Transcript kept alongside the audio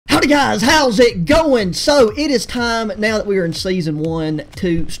Howdy guys, how's it going? So it is time, now that we are in Season 1,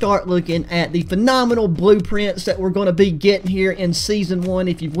 to start looking at the phenomenal blueprints that we're going to be getting here in Season 1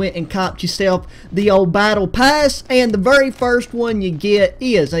 if you went and copped yourself the old Battle Pass. And the very first one you get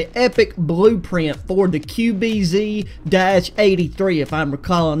is an epic blueprint for the QBZ-83, if I'm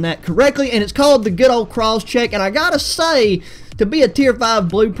recalling that correctly. And it's called the good old cross check. And I gotta say, to be a Tier 5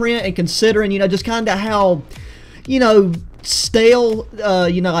 blueprint and considering, just kind of how, stale,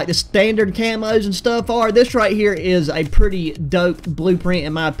 like the standard camos and stuff are, this right here is a pretty dope blueprint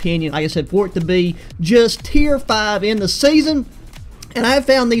in my opinion. Like I said, for it to be just Tier 5 in the season. And I have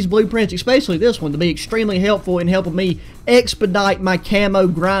found these blueprints, especially this one, to be extremely helpful in helping me expedite my camo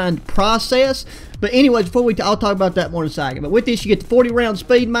grind process. But anyways, I'll talk about that more in a second. But with this, you get the 40 round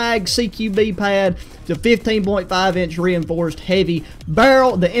speed mag, CQB pad, the 15.5 inch reinforced heavy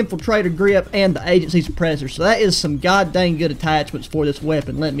barrel, the infiltrator grip, and the agency suppressor. So that is some goddamn good attachments for this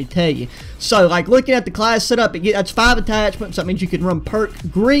weapon, let me tell you. So like looking at the class setup, that's 5 attachments. That means you can run perk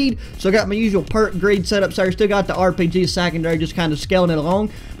greed. So I got my usual perk greed setup. So I still got the RPG secondary, just kind of scaling it along.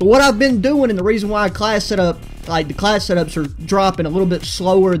 But what I've been doing, and the reason why the class setups are dropping a little bit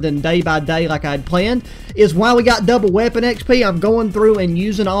slower than day by day like I had planned, is while we got double weapon XP, I'm going through and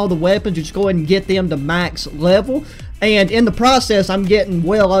using all the weapons, just go ahead and get them to max level. And in the process, I'm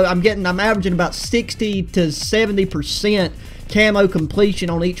averaging about 60 to 70% camo completion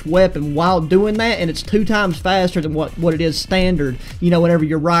on each weapon while doing that, and it's 2 times faster than what it is standard, whenever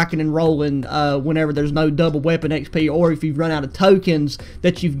you're rocking and rolling, whenever there's no double weapon XP, or if you've run out of tokens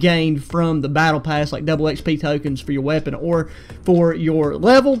that you've gained from the battle pass, like double XP tokens for your weapon or for your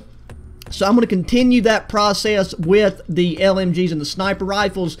level. So I'm going to continue that process with the LMGs and the sniper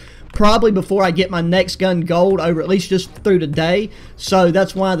rifles, probably before I get my next gun gold, over at least just through today. So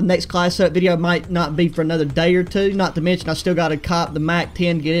that's why the next class setup video might not be for another day or two. Not to mention I still got to cop the Mac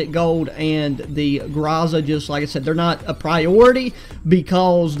 10, get it gold, and the Graza. Just like I said, they're not a priority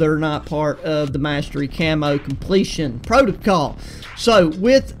because they're not part of the Mastery Camo completion protocol. So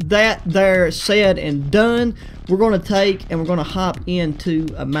with that there said and done, we're going to take and we're going to hop into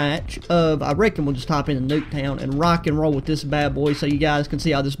a match of, I reckon we'll just hop into Nuketown and rock and roll with this bad boy so you guys can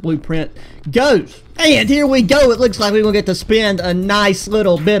see how this blueprint goes. And here we go. It looks like we're going to get to spend a nice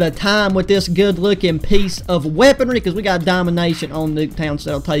little bit of time with this good looking piece of weaponry, because we got domination on Nuketown.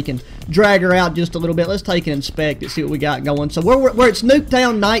 So I'll take and drag her out just a little bit. Let's take and inspect it, see what we got going. So where it's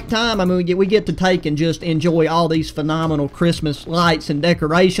Nuketown nighttime, I mean, we get to take and just enjoy all these phenomenal Christmas lights and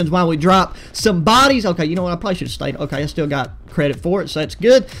decorations while we drop some bodies. Okay, you know what? I probably should have stayed. Okay, I still got credit for it, so that's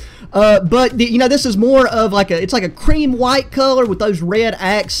good. But this is more of like it's like a cream white color with those red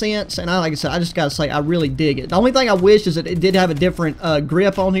accents, and like I said, I just gotta say I really dig it. The only thing I wish is that it did have a different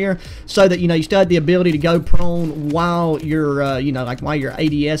grip on here, so that you still had the ability to go prone while you're while you're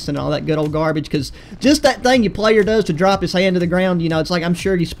ADS and all that good old garbage. Because just that thing your player does to drop his hand to the ground, it's like, I'm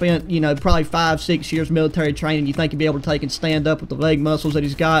sure he spent probably 5-6 years military training. You think he'd be able to take and stand up with the leg muscles that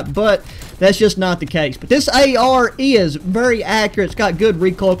he's got, but that's just not the case. But this AR is very accurate. It's got good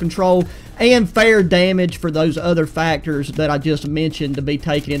recoil control and fair damage for those other factors that I just mentioned to be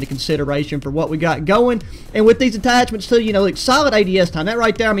taken into consideration for what we got going. And with these attachments too, like solid ADS time. That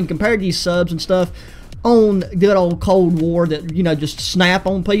right there, I mean, compared to these subs and stuff on good old Cold War that just snap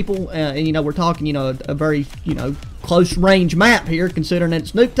on people, and we're talking a very close range map here, considering that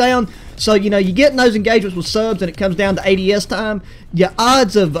it's Nuketown. So you get in those engagements with subs and it comes down to ADS time, your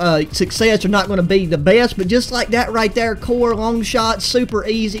odds of success are not going to be the best. But just like that right there, core long shots, super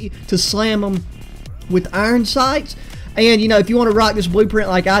easy to slam them with iron sights. And if you want to rock this blueprint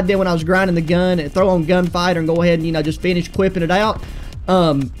like I did when I was grinding the gun and throw on Gunfighter and go ahead and just finish equipping it out,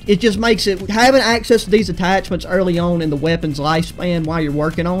 it just makes it, having access to these attachments early on in the weapon's lifespan while you're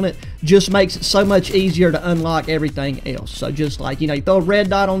working on it, just makes it so much easier to unlock everything else. So just like, you throw a red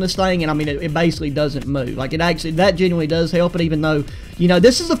dot on this thing and I mean, it basically doesn't move. Like that genuinely does help it, even though,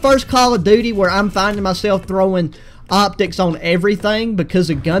 this is the first Call of Duty where I'm finding myself throwing optics on everything because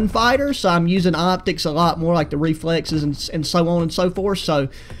of Gunfighter. So I'm using optics a lot more, like the reflexes and so on and so forth. So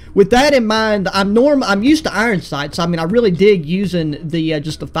with that in mind, I'm used to iron sights. I mean, I really dig using the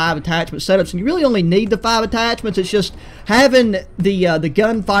just the 5 attachment setups, and you really only need the 5 attachments. It's just having the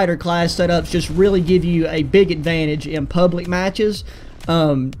Gunfighter class setups just really give you a big advantage in public matches.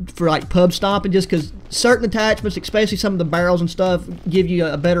 For like pub stomping, just because certain attachments, especially some of the barrels and stuff, give you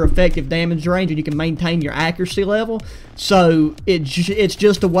a better effective damage range and you can maintain your accuracy level. So it's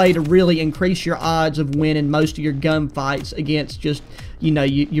just a way to really increase your odds of winning most of your gunfights against just you know,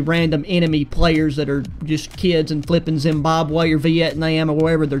 you random enemy players that are just kids in flipping Zimbabwe or Vietnam or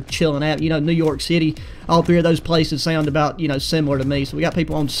wherever they're chilling at. You know, New York City, all three of those places sound about, you know, similar to me. So we got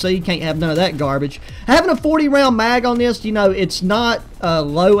people on C, can't have none of that garbage. Having a 40-round mag on this, you know, it's not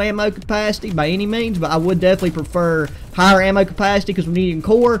low ammo capacity by any means, but I would definitely prefer higher ammo capacity because when you're in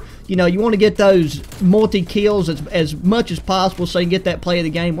core, you know, you want to get those multi-kills as much as possible so you can get that play of the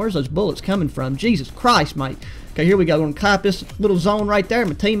game. Where's those bullets coming from? Jesus Christ, mate. Okay, here we go. We're going to clap this little zone right there.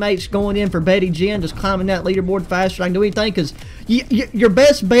 My teammates going in for Betty Jen, just climbing that leaderboard faster than I can do anything, because your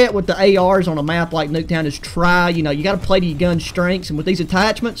best bet with the ARs on a map like Nuketown is try, you know, you got to play to your gun strengths, and with these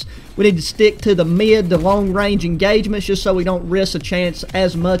attachments, we need to stick to the mid to long range engagements just so we don't risk a chance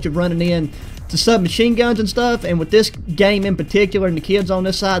as much of running in to submachine guns and stuff. And with this game in particular, and the kids on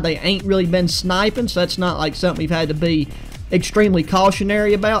this side, they ain't really been sniping, so that's not like something we've had to be extremely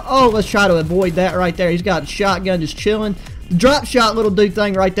cautionary about. Oh, let's try to avoid that right there. He's got a shotgun just chilling. The drop shot little dude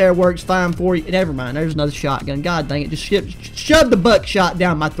thing right there works fine for you. Never mind, there's another shotgun. God dang it, just shove the buckshot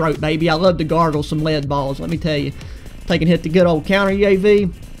down my throat, baby. I love to gargle some lead balls, let me tell you. Taking hit the good old counter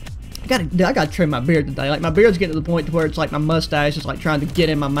UAV. I gotta trim my beard today. Like, my beard's getting to the point to where it's like my mustache is like trying to get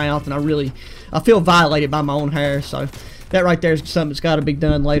in my mouth, and I feel violated by my own hair. So that right there is something that's got to be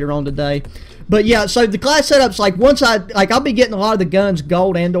done later on today. But yeah, so the class setups, like once I'll be getting a lot of the guns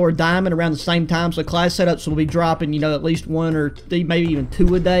gold and or diamond around the same time, so class setups will be dropping, you know, at least 1 or 3, maybe even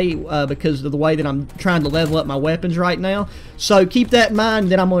 2 a day, because of the way that I'm trying to level up my weapons right now. So keep that in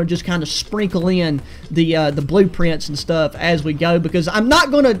mind. Then I'm going to just kind of sprinkle in the blueprints and stuff as we go, because I'm not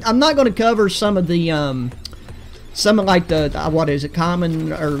gonna cover some of the some of like the what is it,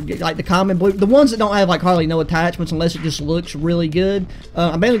 common, or like the common blue, the ones that don't have like hardly no attachments unless it just looks really good.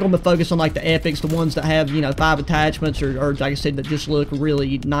 I'm mainly going to focus on like the epics, the ones that have, you know, 5 attachments, or like I said, that just look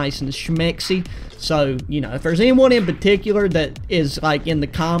really nice and schmexy. So, you know, if there's anyone in particular that is like in the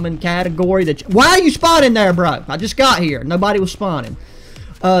common category that why are you spawning there, bro? I just got here, nobody was spawning.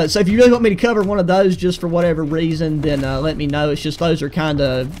 So if you really want me to cover one of those just for whatever reason, then let me know. It's just those are kind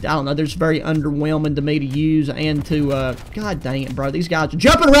of, I don't know, they're just very underwhelming to me to use and to, God dang it, bro. These guys are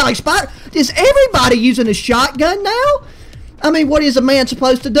jumping around like spider. Is everybody using a shotgun now? I mean, what is a man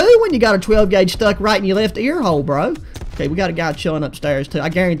supposed to do when you got a 12 gauge stuck right in your left ear hole, bro? Okay, we got a guy chilling upstairs too. I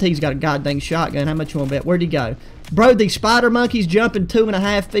guarantee he's got a goddamn shotgun. How much you want to bet? Where'd he go? Bro, these spider monkeys jumping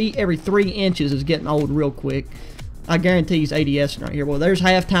 2.5 feet every 3 inches is getting old real quick. I guarantee he's ADS right here. Well, there's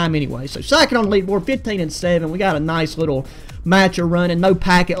halftime anyway. So second on the leaderboard, 15-7. We got a nice little matcher running. No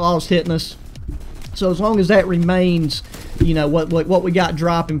packet loss hitting us. So as long as that remains, you know, what we got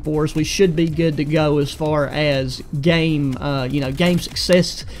dropping for us, we should be good to go as far as game, you know, game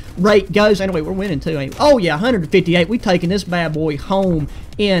success rate goes. Anyway, we're winning too. Ain't we? Oh yeah, 158. We taking this bad boy home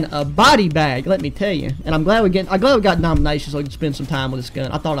in a body bag, let me tell you. And I'm glad we got nominations so we can spend some time with this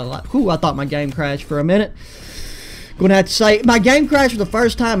gun. I thought my game crashed for a minute. Gonna have to say, my game crashed for the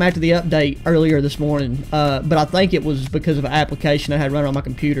first time after the update earlier this morning, but I think it was because of an application I had running on my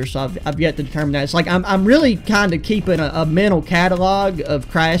computer, so I've yet to determine that. It's like I'm really kind of keeping a mental catalog of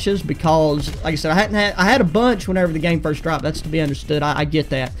crashes because, like I said, I had a bunch whenever the game first dropped. That's to be understood. I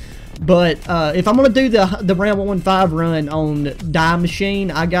get that. But if I'm going to do the round 115 run on Die Machine,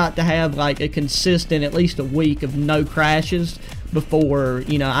 I got to have like a consistent, at least a week of no crashes before,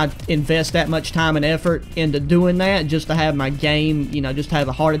 you know, I invest that much time and effort into doing that just to have my game, you know, just have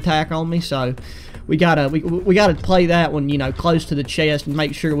a heart attack on me. So we gotta play that one, you know, close to the chest and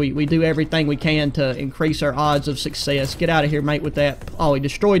make sure we do everything we can to increase our odds of success. Get out of here, mate, with that. Oh, he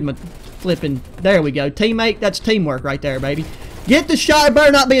destroyed my flipping. There we go, teammate. That's teamwork right there, baby. Get the shot. It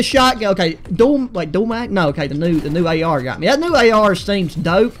better not be a shotgun. Okay, dual mag? No, okay, the new AR got me. That new AR seems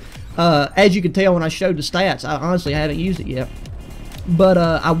dope. As you can tell when I showed the stats, I honestly haven't used it yet. But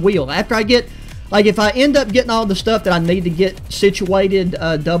I will. After I get, like, if I end up getting all the stuff that I need to get situated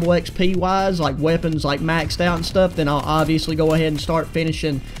double XP wise, like weapons like maxed out and stuff, then I'll obviously go ahead and start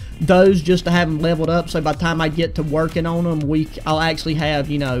finishing those just to have them leveled up. So by the time I get to working on them, I'll actually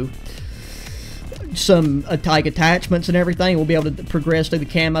have, you know, some like attachments and everything. We'll be able to progress through the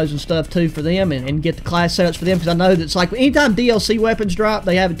camos and stuff too for them, and get the class setups for them, because I know that it's like anytime DLC weapons drop,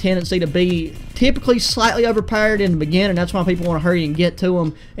 they have a tendency to be typically slightly overpowered in the beginning. That's why people want to hurry and get to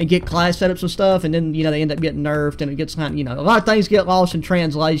them and get class setups and stuff, and then, you know, they end up getting nerfed, and it gets kind of, you know, a lot of things get lost in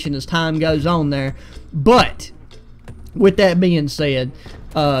translation as time goes on there. But with that being said,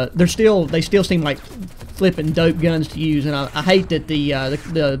 they still seem like flipping dope guns to use, and I hate that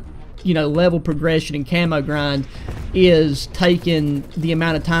the you know, level progression and camo grind is taking the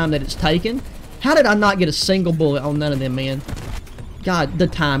amount of time that it's taken. How did I not get a single bullet on none of them, man? God, the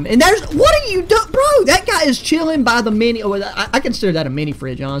time. And there's, what are you doing, bro? That guy is chilling by the mini. Oh, I consider that a mini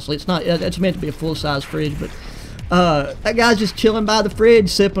fridge, honestly. It's not, it's meant to be a full-size fridge, but that guy's just chilling by the fridge,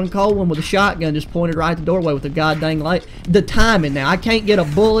 sipping a cold one with a shotgun just pointed right at the doorway with a goddamn light. The timing now. I can't get a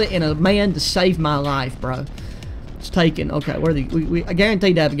bullet and a man to save my life, bro. It's taken. Okay, where are the, I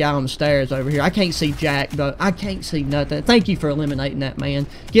guarantee to have a guy on the stairs over here. I can't see Jack, though. I can't see nothing. Thank you for eliminating that man.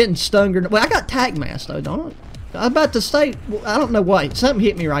 Getting stung. Well, I got tac mask, though, don't I? I was about to say, I don't know why, something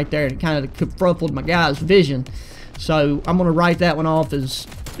hit me right there and it kind of kerfuffled my guy's vision. So I'm going to write that one off as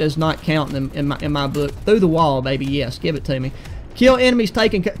not counting them in my book. Through the wall, baby, yes, give it to me. Kill enemies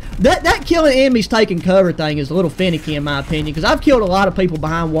taking, that killing enemies taking cover thing is a little finicky in my opinion, because I've killed a lot of people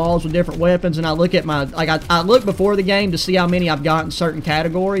behind walls with different weapons, and I look at my, like I look before the game to see how many I've got in certain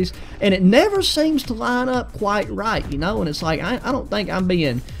categories, and it never seems to line up quite right, you know, and it's like, I don't think I'm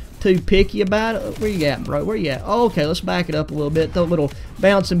being too picky about it. Where you at, bro? Where you at? Oh, okay, let's back it up a little bit. Throw a little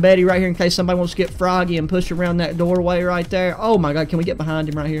bouncing Betty right here in case somebody wants to get froggy and push around that doorway right there. Oh my God, can we get behind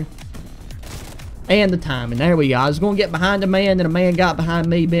him right here? And the timing. There we go. I was going to get behind a man, then a man got behind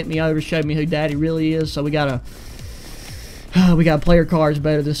me, bent me over, showed me who daddy really is. So we gotta play our cards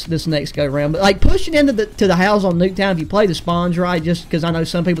better this next go round. But like pushing into the house on Nuketown, if you play the spawns right, just because I know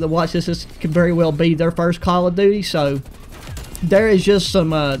some people that watch this could very well be their first Call of Duty, so there is just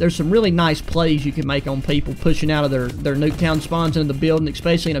some there's some really nice plays you can make on people pushing out of their Nuketown spawns into the building,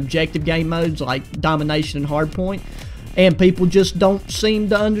 especially in objective game modes like domination and hardpoint. And people just don't seem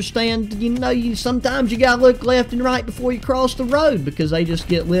to understand, you know, sometimes you gotta look left and right before you cross the road, because they just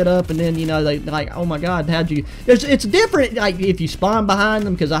get lit up, and then, you know, they like, oh my God, how'd you, it's different like if you spawn behind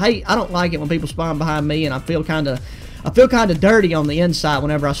them, because I don't like it when people spawn behind me, and I feel kind of dirty on the inside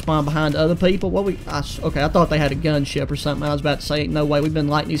whenever I spawn behind other people. Okay, I thought they had a gunship or something. I was about to say, ain't no way. We've been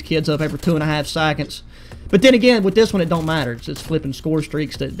lighting these kids up every 2.5 seconds. But then again, with this one, it don't matter. It's flipping score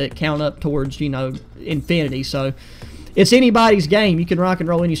streaks that count up towards, you know, infinity. So it's anybody's game. You can rock and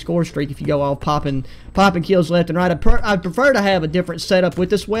roll any score streak if you go off popping kills left and right. I prefer to have a different setup with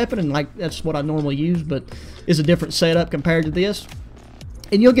this weapon, and like that's what I normally use, but it's a different setup compared to this.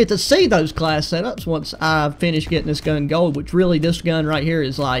 And you'll get to see those class setups once I finish getting this gun gold, which really this gun right here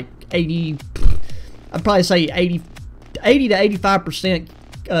is like 80, I'd probably say 80 to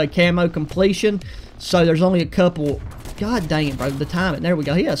 85% camo completion. So there's only a couple. God dang it, bro. The timing. There we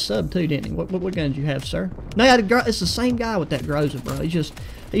go. He had a sub too, didn't he? What gun did you have, sir? No, it's the same guy with that Groza, bro.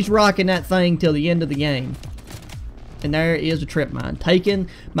 He's rocking that thing till the end of the game. And there is a trip mine. Taking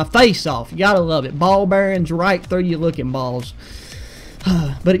my face off. You gotta love it. Ball bearings right through you looking balls.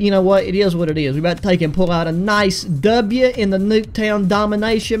 But you know what? It is what it is. We about to take and pull out a nice W in the Nuketown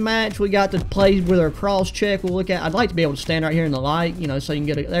domination match. We got to play with our cross check. We'll look at. I'd like to be able to stand right here in the light, you know, so you can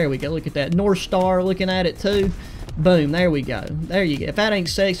get a. There we go. Look at that North Star. Looking at it too. Boom. There we go. There you go. If that ain't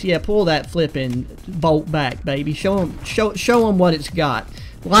sexy, yeah, pull that flipping bolt back, baby. Show them what it's got.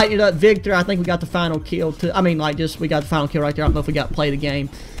 Light it up, Victor. I think we got the final kill too. I mean, like just we got the final kill right there. I don't know if we got to play the game.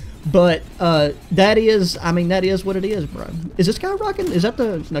 But that is, I mean, that is what it is, bro. Is this guy rocking? Is that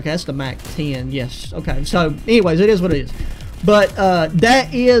the, okay, that's the Mac 10, yes. Okay, so anyways, it is what it is. But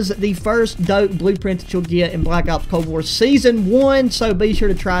that is the first dope blueprint that you'll get in Black Ops Cold War Season 1, so be sure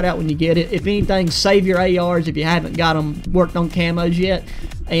to try it out when you get it. If anything, save your ARs if you haven't got them worked on camos yet,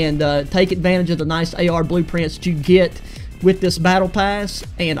 and take advantage of the nice AR blueprints that you get with this Battle Pass,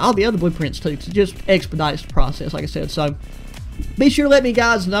 and all the other blueprints too, because it just expedites the process, like I said, so be sure to let me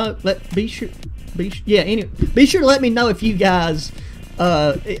guys know. Be sure to let me know if you guys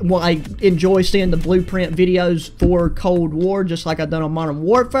enjoy seeing the blueprint videos for Cold War, just like I've done on Modern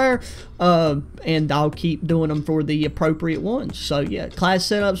Warfare, and I'll keep doing them for the appropriate ones. So yeah, class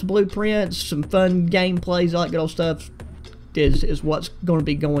setups, blueprints, some fun gameplays, all that good old stuff is what's going to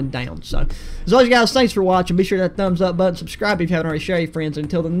be going down. So as always, guys, thanks for watching. Be sure to hit that thumbs up button, subscribe if you haven't already, share your friends.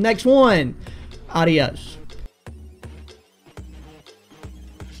 Until the next one, adios.